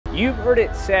You've heard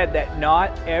it said that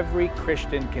not every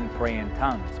Christian can pray in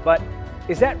tongues, but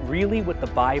is that really what the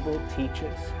Bible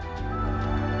teaches?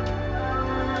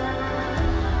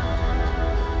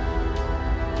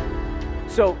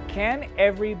 So, can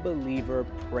every believer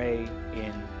pray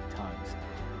in tongues?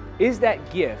 Is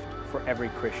that gift for every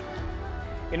Christian?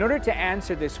 In order to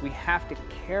answer this, we have to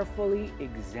carefully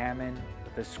examine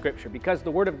the Scripture, because the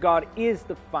Word of God is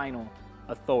the final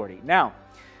authority. Now,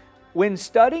 when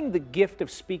studying the gift of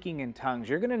speaking in tongues,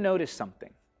 you're going to notice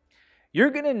something. You're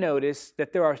going to notice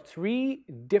that there are three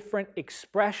different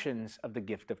expressions of the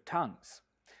gift of tongues.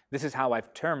 This is how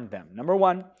I've termed them. Number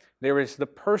one, there is the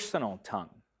personal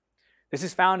tongue. This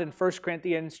is found in 1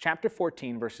 Corinthians chapter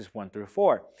 14, verses 1 through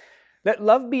 4. Let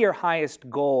love be your highest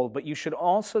goal, but you should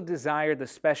also desire the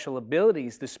special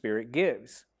abilities the Spirit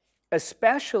gives,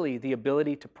 especially the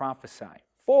ability to prophesy.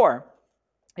 For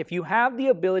if you have the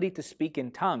ability to speak in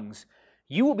tongues,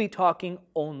 you will be talking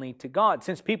only to God,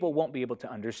 since people won't be able to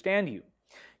understand you.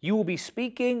 You will be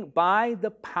speaking by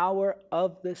the power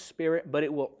of the Spirit, but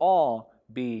it will all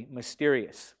be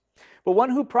mysterious. But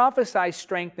one who prophesies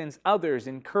strengthens others,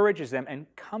 encourages them, and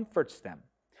comforts them.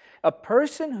 A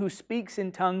person who speaks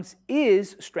in tongues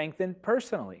is strengthened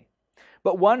personally,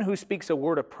 but one who speaks a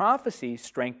word of prophecy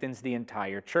strengthens the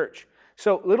entire church.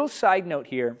 So, little side note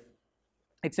here.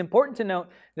 It's important to note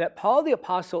that Paul the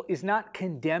Apostle is not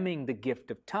condemning the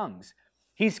gift of tongues.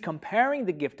 He's comparing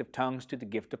the gift of tongues to the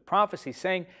gift of prophecy,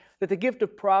 saying that the gift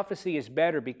of prophecy is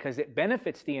better because it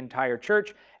benefits the entire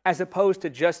church as opposed to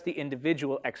just the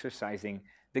individual exercising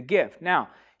the gift. Now,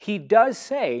 he does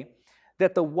say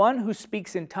that the one who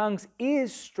speaks in tongues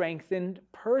is strengthened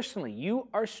personally. You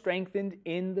are strengthened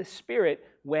in the Spirit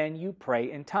when you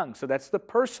pray in tongues. So that's the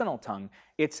personal tongue.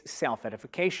 It's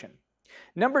self-edification.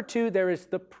 Number two, there is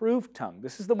the proved tongue.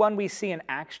 This is the one we see in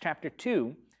Acts chapter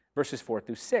 2, verses 4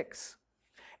 through 6.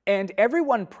 And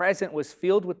everyone present was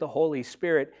filled with the Holy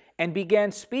Spirit and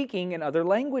began speaking in other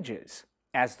languages,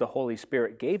 as the Holy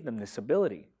Spirit gave them this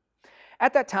ability.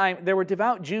 At that time, there were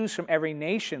devout Jews from every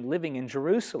nation living in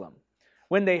Jerusalem.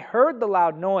 When they heard the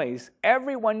loud noise,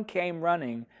 everyone came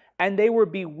running, and they were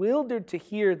bewildered to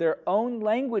hear their own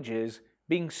languages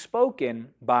being spoken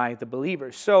by the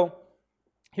believers. So,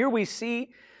 here we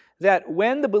see that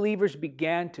when the believers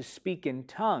began to speak in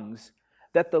tongues,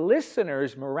 that the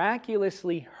listeners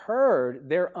miraculously heard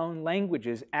their own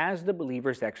languages as the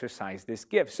believers exercised this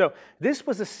gift. So this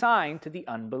was a sign to the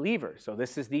unbeliever. So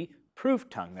this is the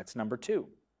proved tongue. That's number two.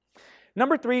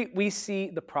 Number three, we see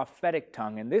the prophetic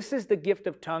tongue, and this is the gift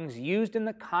of tongues used in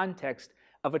the context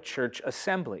of a church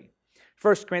assembly.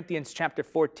 1 Corinthians chapter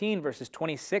 14, verses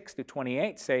 26 through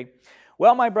 28 say,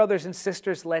 "Well, my brothers and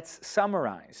sisters, let's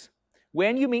summarize.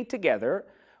 When you meet together,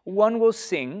 one will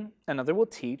sing, another will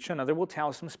teach, another will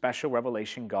tell some special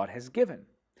revelation God has given.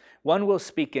 One will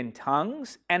speak in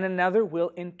tongues, and another will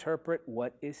interpret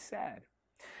what is said.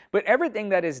 But everything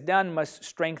that is done must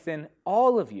strengthen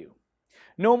all of you.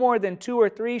 No more than 2 or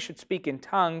 3 should speak in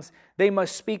tongues. They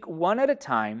must speak one at a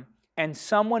time, and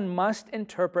someone must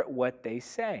interpret what they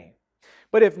say.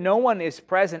 But if no one is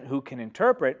present who can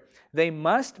interpret, they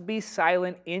must be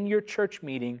silent in your church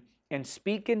meeting and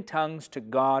speak in tongues to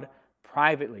God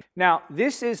privately." Now,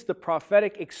 this is the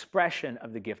prophetic expression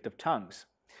of the gift of tongues.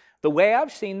 The way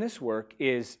I've seen this work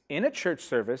is in a church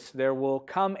service, there will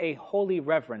come a holy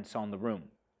reverence on the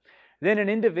room. Then an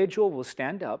individual will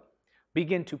stand up,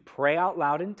 begin to pray out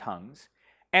loud in tongues,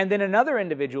 and then another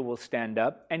individual will stand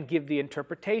up and give the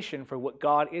interpretation for what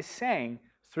God is saying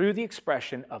through the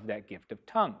expression of that gift of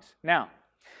tongues. Now,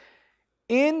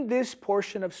 in this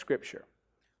portion of Scripture,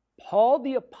 Paul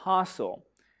the Apostle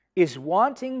is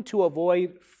wanting to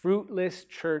avoid fruitless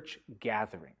church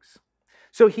gatherings.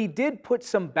 So he did put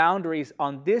some boundaries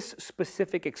on this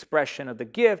specific expression of the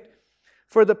gift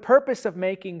for the purpose of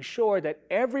making sure that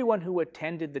everyone who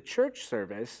attended the church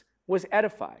service was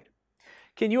edified.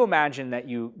 Can you imagine that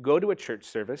you go to a church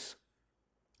service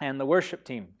and the worship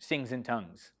team sings in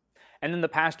tongues, and then the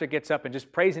pastor gets up and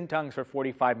just prays in tongues for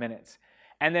 45 minutes,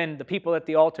 and then the people at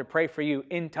the altar pray for you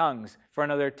in tongues for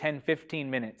another 10, 15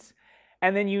 minutes,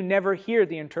 and then you never hear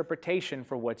the interpretation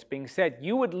for what's being said?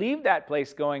 You would leave that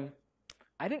place going,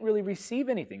 I didn't really receive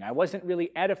anything. I wasn't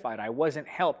really edified. I wasn't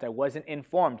helped. I wasn't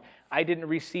informed. I didn't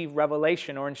receive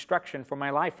revelation or instruction for my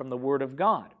life from the Word of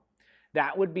God.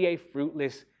 That would be a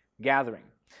fruitless gathering.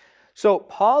 So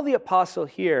Paul the Apostle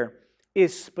here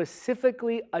is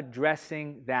specifically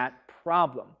addressing that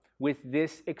problem with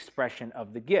this expression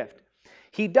of the gift.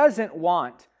 He doesn't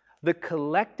want the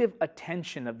collective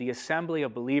attention of the assembly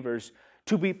of believers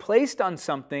to be placed on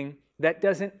something that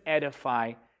doesn't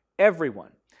edify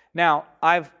everyone. Now,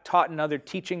 I've taught in other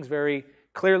teachings very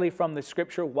clearly from the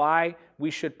scripture why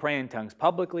we should pray in tongues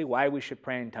publicly, why we should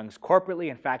pray in tongues corporately.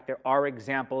 In fact, there are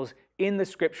examples in the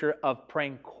scripture of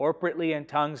praying corporately in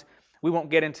tongues. We won't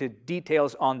get into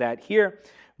details on that here,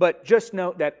 but just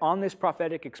note that on this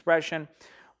prophetic expression,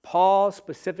 Paul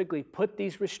specifically put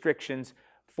these restrictions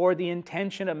for the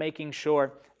intention of making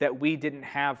sure that we didn't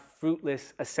have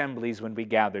fruitless assemblies when we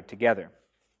gathered together.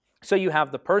 So you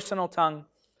have the personal tongue,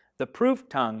 the proof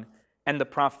tongue, and the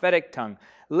prophetic tongue.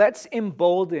 Let's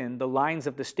embolden the lines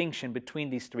of distinction between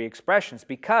these three expressions,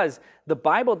 because the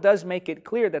Bible does make it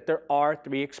clear that there are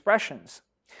three expressions.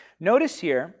 Notice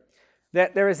here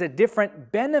that there is a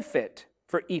different benefit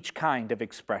for each kind of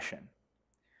expression.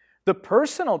 The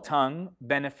personal tongue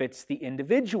benefits the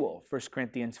individual, 1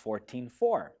 Corinthians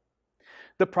 14:4.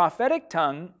 The prophetic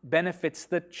tongue benefits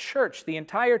the church, the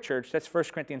entire church. That's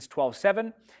 1 Corinthians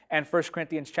 12:7 and 1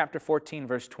 Corinthians chapter 14,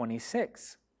 verse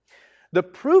 26. The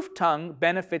proof tongue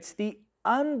benefits the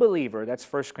unbeliever. That's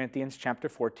 1 Corinthians chapter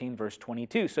 14, verse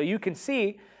 22. So you can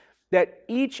see that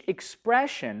each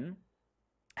expression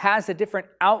has a different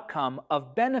outcome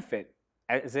of benefit,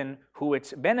 as in who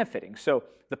it's benefiting. So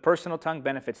the personal tongue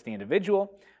benefits the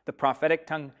individual. The prophetic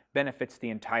tongue benefits the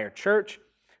entire church.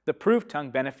 The proof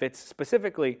tongue benefits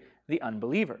specifically the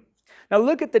unbeliever. Now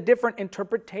look at the different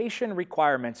interpretation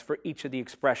requirements for each of the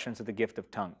expressions of the gift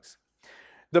of tongues.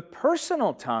 The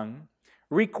personal tongue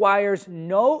requires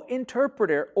no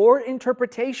interpreter or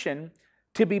interpretation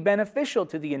to be beneficial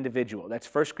to the individual.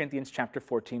 That's 1 Corinthians chapter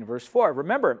 14, verse 4.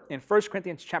 Remember, in 1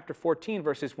 Corinthians chapter 14,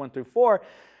 verses 1 through 4,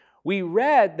 we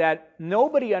read that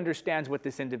nobody understands what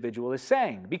this individual is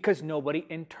saying because nobody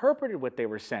interpreted what they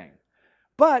were saying.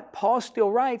 But Paul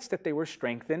still writes that they were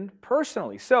strengthened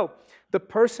personally. So the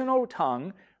personal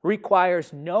tongue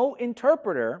requires no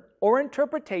interpreter or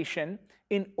interpretation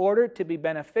in order to be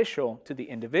beneficial to the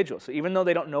individual. So even though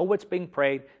they don't know what's being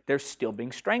prayed, they're still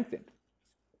being strengthened.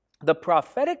 The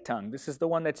prophetic tongue, this is the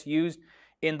one that's used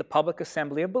in the public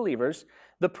assembly of believers.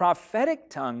 The prophetic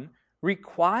tongue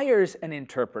requires an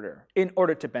interpreter in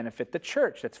order to benefit the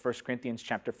church. That's 1 Corinthians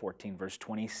chapter 14, verse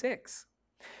 26.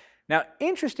 Now,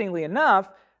 interestingly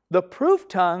enough, the proof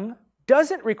tongue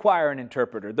doesn't require an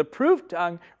interpreter. The proof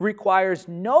tongue requires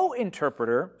no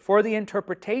interpreter for the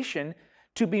interpretation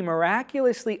to be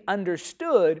miraculously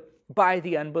understood by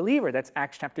the unbeliever. That's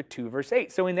Acts chapter 2, verse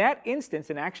 8. So in that instance,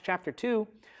 in Acts chapter 2,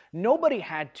 nobody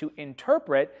had to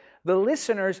interpret. The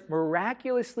listeners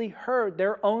miraculously heard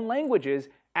their own languages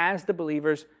as the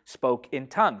believers spoke in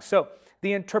tongues. So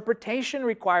the interpretation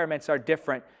requirements are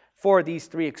different for these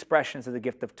three expressions of the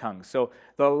gift of tongues. So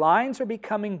the lines are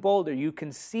becoming bolder. You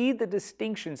can see the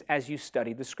distinctions as you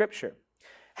study the scripture.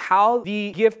 How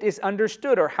the gift is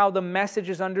understood or how the message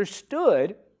is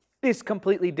understood is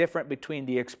completely different between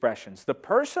the expressions. The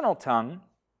personal tongue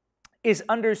is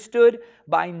understood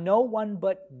by no one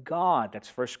but God.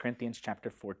 That's 1 Corinthians chapter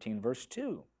 14, verse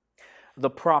 2. The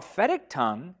prophetic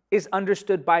tongue is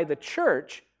understood by the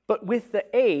church, but with the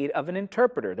aid of an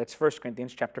interpreter. That's 1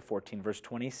 Corinthians chapter 14, verse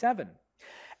 27.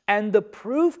 And the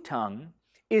proof tongue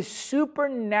is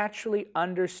supernaturally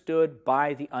understood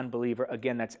by the unbeliever.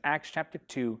 Again, that's Acts chapter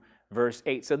 2, verse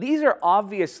 8. So these are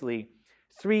obviously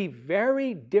three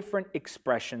very different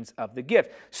expressions of the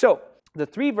gift. So the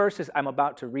three verses I'm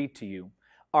about to read to you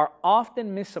are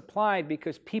often misapplied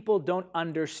because people don't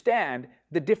understand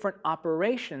the different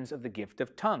operations of the gift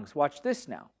of tongues. Watch this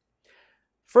now.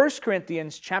 1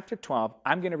 Corinthians chapter 12,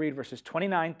 I'm going to read verses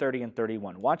 29, 30, and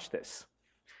 31. Watch this.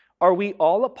 Are we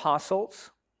all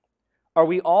apostles? Are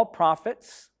we all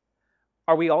prophets?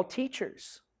 Are we all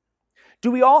teachers?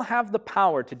 Do we all have the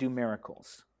power to do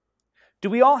miracles? Do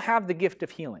we all have the gift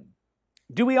of healing?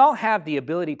 Do we all have the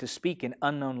ability to speak in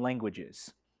unknown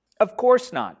languages? Of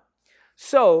course not.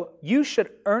 So you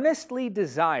should earnestly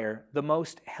desire the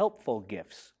most helpful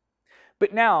gifts.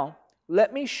 But now,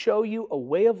 let me show you a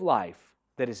way of life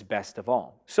that is best of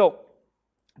all. So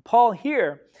Paul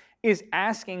here is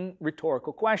asking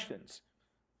rhetorical questions.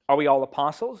 Are we all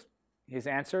apostles? His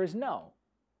answer is no.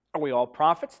 Are we all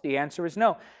prophets? The answer is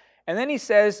no. And then he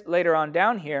says later on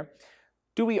down here,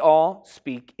 do we all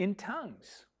speak in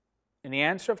tongues? And the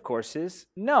answer, of course, is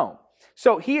no.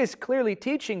 So he is clearly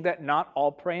teaching that not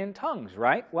all pray in tongues,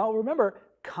 right? Well, remember,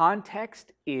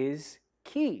 context is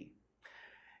key.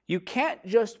 You can't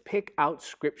just pick out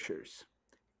scriptures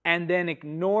and then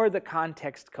ignore the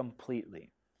context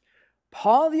completely.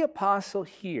 Paul the Apostle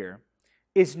here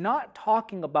is not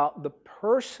talking about the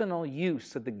personal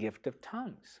use of the gift of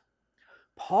tongues.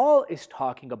 Paul is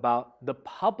talking about the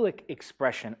public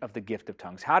expression of the gift of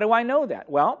tongues. How do I know that?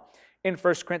 Well, in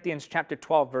 1 Corinthians chapter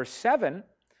 12, verse 7,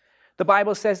 The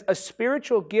Bible says a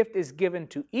spiritual gift is given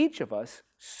to each of us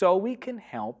so we can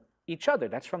help each other.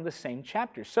 That's from the same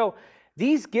chapter. So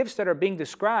these gifts that are being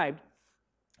described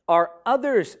are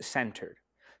others-centered.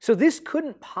 So this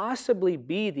couldn't possibly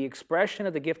be the expression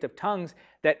of the gift of tongues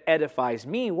that edifies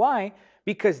me. Why?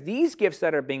 Because these gifts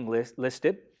that are being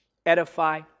listed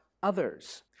edify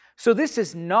others. So this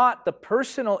is not the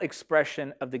personal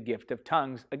expression of the gift of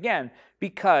tongues, again,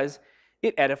 because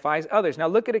it edifies others. Now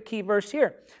look at a key verse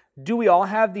here. Do we all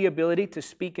have the ability to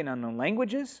speak in unknown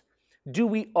languages? Do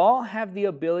we all have the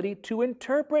ability to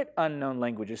interpret unknown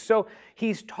languages? So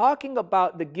he's talking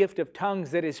about the gift of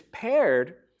tongues that is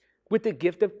paired with the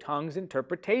gift of tongues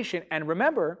interpretation. And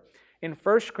remember, in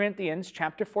 1 Corinthians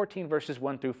chapter 14, verses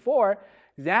 1 through 4,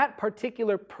 that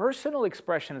particular personal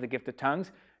expression of the gift of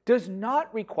tongues does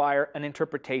not require an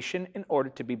interpretation in order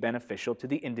to be beneficial to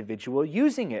the individual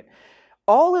using it.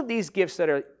 All of these gifts that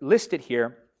are listed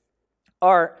here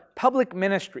are public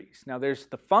ministries. Now, there's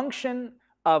the function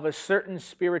of a certain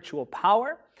spiritual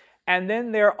power, and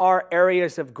then there are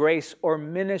areas of grace or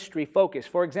ministry focus.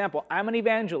 For example, I'm an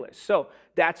evangelist, so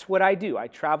that's what I do. I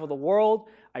travel the world,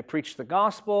 I preach the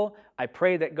gospel, I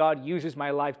pray that God uses my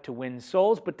life to win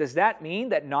souls, but does that mean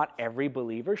that not every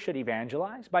believer should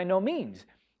evangelize? By no means.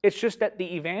 It's just that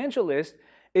the evangelist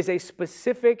is a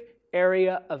specific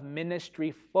area of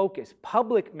ministry focus,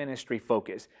 public ministry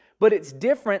focus, but it's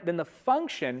different than the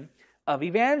function of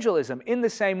evangelism. In the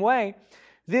same way,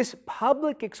 this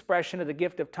public expression of the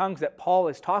gift of tongues that Paul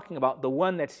is talking about, the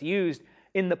one that's used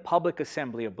in the public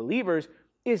assembly of believers,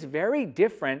 is very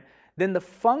different than the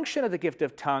function of the gift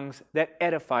of tongues that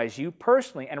edifies you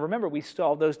personally. And remember, we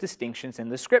saw those distinctions in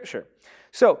the Scripture.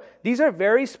 So these are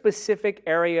very specific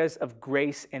areas of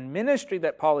grace and ministry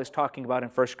that Paul is talking about in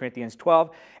 1 Corinthians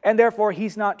 12, and therefore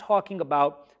he's not talking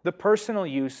about the personal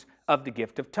use of the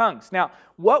gift of tongues. Now,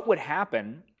 what would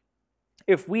happen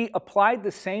if we applied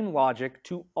the same logic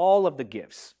to all of the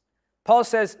gifts? Paul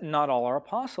says not all are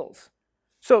apostles.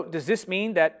 So does this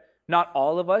mean that not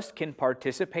all of us can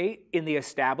participate in the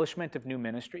establishment of new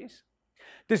ministries?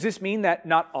 Does this mean that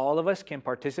not all of us can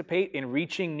participate in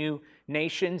reaching new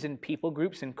nations and people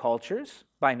groups and cultures?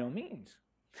 By no means.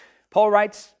 Paul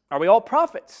writes, are we all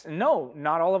prophets? No,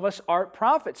 not all of us are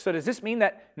prophets. So does this mean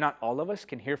that not all of us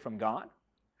can hear from God?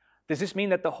 Does this mean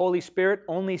that the Holy Spirit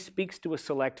only speaks to a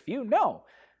select few? No.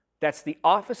 That's the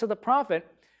office of the prophet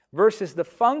versus the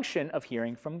function of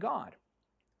hearing from God.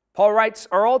 Paul writes,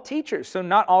 are all teachers? So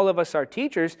not all of us are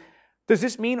teachers. Does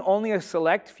this mean only a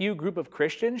select few group of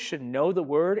Christians should know the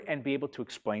Word and be able to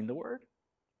explain the Word?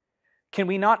 Can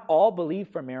we not all believe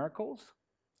for miracles?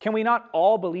 Can we not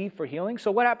all believe for healing?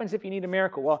 So what happens if you need a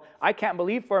miracle? Well, I can't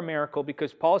believe for a miracle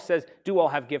because Paul says, do all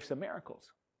have gifts of miracles?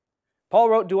 Paul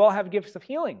wrote, do all have gifts of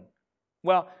healing?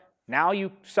 Well, now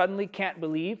you suddenly can't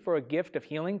believe for a gift of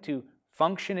healing to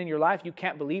function in your life. You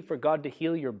can't believe for God to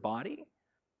heal your body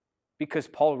because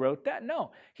Paul wrote that?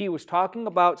 No. He was talking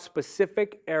about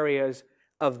specific areas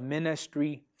of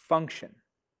ministry function.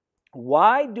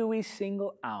 Why do we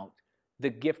single out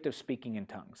the gift of speaking in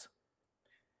tongues?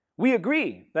 We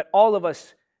agree that all of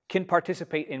us can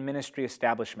participate in ministry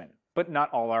establishment, but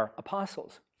not all are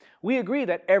apostles. We agree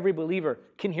that every believer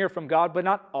can hear from God, but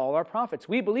not all are prophets.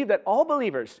 We believe that all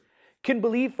believers can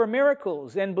believe for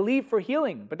miracles and believe for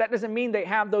healing, but that doesn't mean they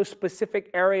have those specific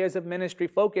areas of ministry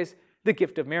focus, the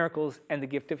gift of miracles and the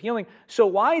gift of healing. So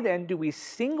why then do we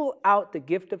single out the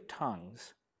gift of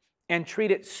tongues and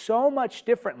treat it so much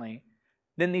differently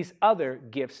than these other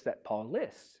gifts that Paul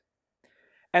lists?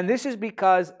 And this is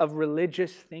because of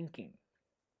religious thinking.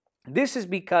 This is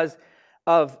because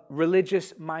of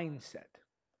religious mindset.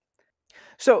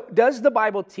 So, does the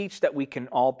Bible teach that we can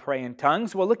all pray in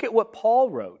tongues? Well, look at what Paul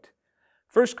wrote.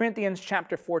 1 Corinthians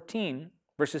chapter 14,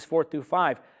 verses 4 through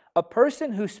 5. A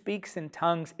person who speaks in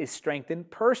tongues is strengthened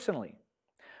personally,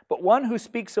 but one who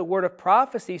speaks a word of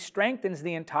prophecy strengthens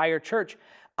the entire church.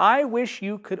 I wish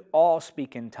you could all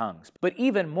speak in tongues, but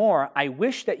even more, I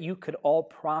wish that you could all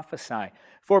prophesy.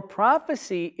 For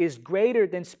prophecy is greater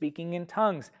than speaking in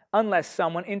tongues, unless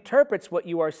someone interprets what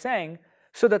you are saying,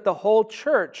 so that the whole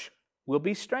church will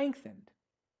be strengthened.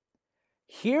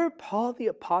 Here, Paul the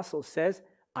Apostle says,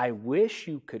 I wish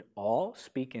you could all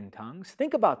speak in tongues.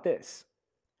 Think about this.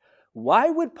 Why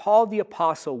would Paul the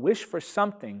Apostle wish for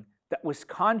something that was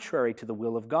contrary to the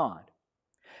will of God?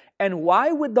 And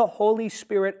why would the Holy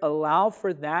Spirit allow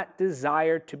for that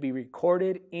desire to be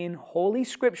recorded in Holy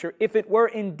Scripture if it were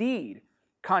indeed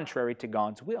contrary to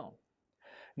God's will?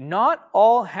 Not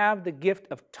all have the gift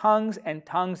of tongues and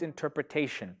tongues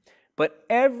interpretation, but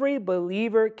every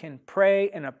believer can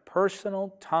pray in a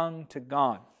personal tongue to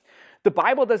God. The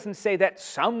Bible doesn't say that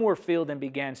some were filled and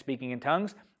began speaking in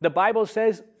tongues. The Bible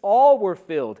says all were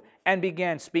filled and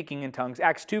began speaking in tongues.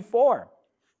 Acts 2:4.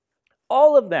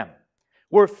 All of them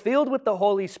were filled with the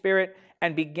Holy Spirit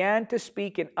and began to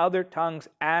speak in other tongues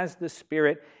as the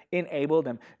Spirit enabled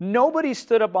them. Nobody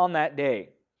stood up on that day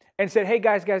and said, hey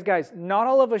guys, not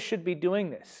all of us should be doing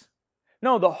this.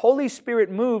 No, the Holy Spirit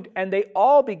moved and they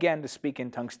all began to speak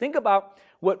in tongues. Think about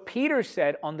what Peter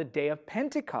said on the day of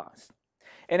Pentecost.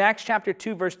 In Acts chapter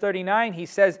 2, verse 39, he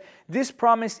says, this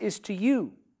promise is to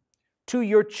you, to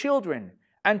your children,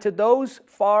 and to those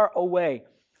far away,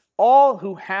 all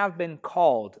who have been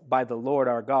called by the Lord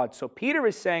our God. So Peter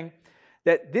is saying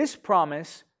that this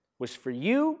promise was for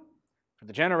you, for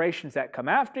the generations that come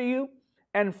after you,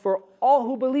 and for all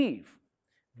who believe.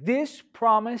 This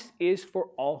promise is for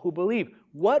all who believe.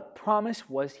 What promise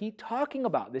was he talking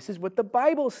about? This is what the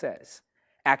Bible says.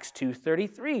 Acts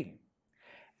 2:33.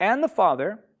 And the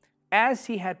Father, as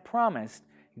he had promised,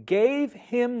 gave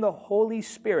him the Holy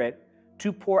Spirit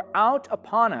to pour out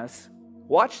upon us,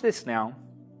 watch this now,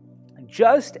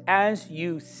 just as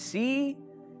you see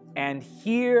and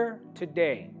hear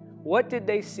today. What did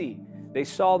they see? They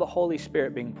saw the Holy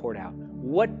Spirit being poured out.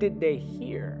 What did they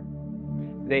hear?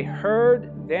 They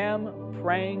heard them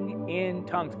praying in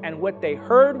tongues. And what they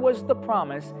heard was the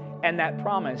promise, and that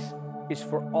promise is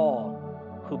for all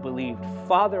who believed.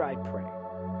 Father, I pray,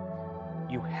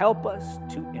 you help us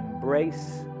to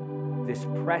embrace this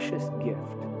precious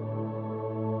gift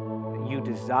that you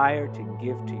desire to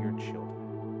give to your children.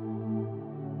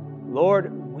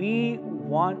 Lord, we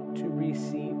want to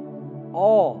receive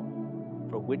all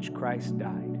for which Christ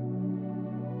died.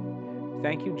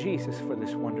 Thank you, Jesus, for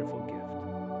this wonderful gift.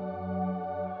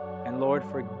 And Lord,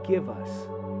 forgive us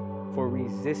for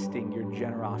resisting your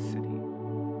generosity.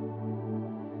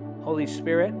 Holy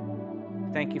Spirit,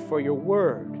 thank you for your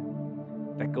word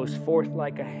that goes forth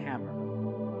like a hammer,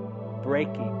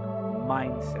 breaking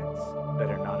mindsets that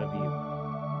are not of you.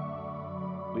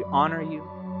 We honor you,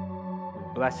 we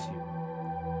bless you,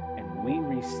 and we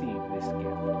receive this gift.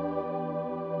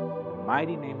 In the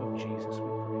mighty name of Jesus we pray.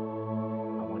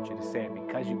 I want you to say it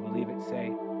because you believe it.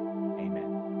 Say,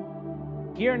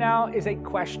 amen. Here now is a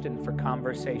question for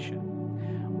conversation.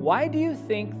 Why do you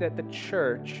think that the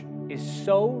church is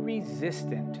so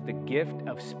resistant to the gift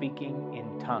of speaking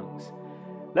in tongues?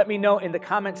 Let me know in the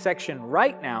comment section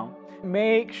right now.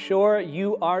 Make sure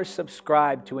you are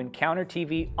subscribed to Encounter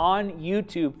TV on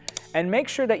YouTube, and make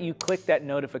sure that you click that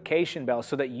notification bell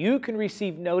so that you can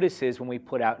receive notices when we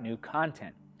put out new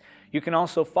content. You can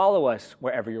also follow us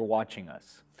wherever you're watching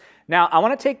us. Now, I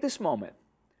want to take this moment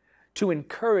to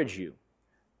encourage you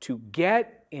to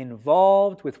get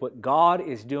involved with what God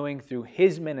is doing through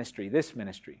His ministry, this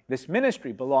ministry. This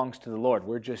ministry belongs to the Lord.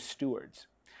 We're just stewards.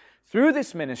 Through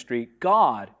this ministry,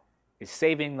 God is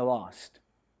saving the lost,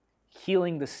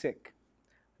 healing the sick,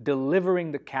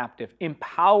 delivering the captive,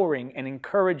 empowering and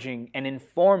encouraging and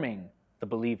informing the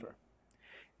believer.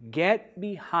 Get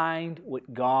behind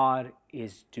what God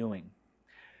is doing.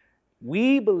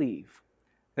 We believe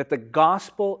that the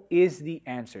gospel is the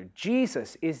answer.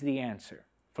 Jesus is the answer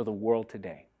for the world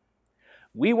today.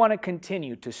 We want to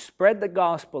continue to spread the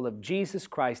gospel of Jesus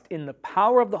Christ in the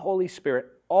power of the Holy Spirit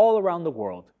all around the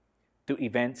world through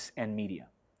events and media.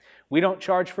 We don't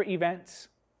charge for events.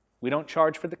 We don't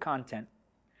charge for the content.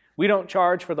 We don't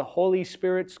charge for the Holy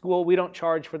Spirit School. We don't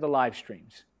charge for the live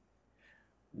streams.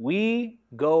 We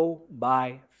go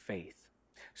by faith.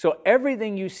 So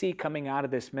everything you see coming out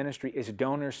of this ministry is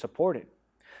donor supported.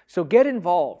 So get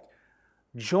involved.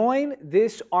 Join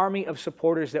this army of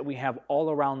supporters that we have all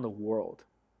around the world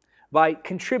by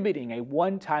contributing a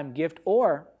one-time gift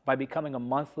or by becoming a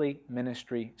monthly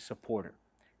ministry supporter.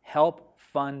 Help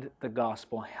fund the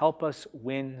gospel. Help us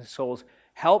win souls.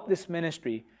 Help this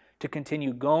ministry to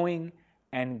continue going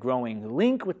and growing.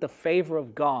 Link with the favor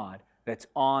of God that's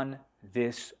on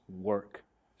this work.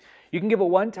 You can give a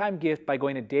one-time gift by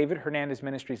going to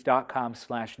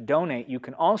davidhernandezministries.com/donate. You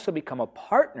can also become a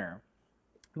partner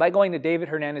by going to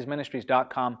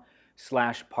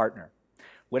davidhernandezministries.com/partner.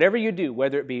 Whatever you do,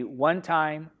 whether it be one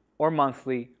time or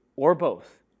monthly or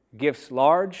both, gifts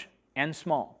large and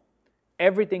small,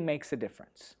 everything makes a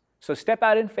difference. So step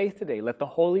out in faith today. Let the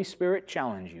Holy Spirit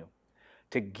challenge you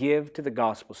to give to the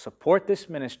gospel. Support this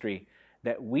ministry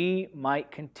that we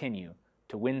might continue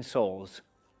to win souls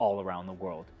all around the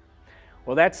world.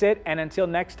 Well, that's it. And until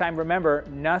next time, remember,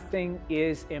 nothing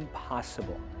is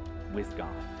impossible with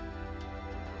God.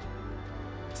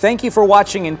 Thank you for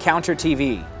watching Encounter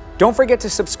TV. Don't forget to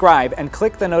subscribe and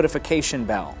click the notification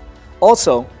bell.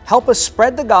 Also, help us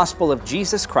spread the gospel of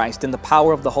Jesus Christ in the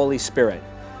power of the Holy Spirit.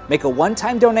 Make a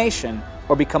one-time donation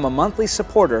or become a monthly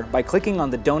supporter by clicking on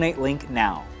the donate link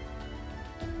now.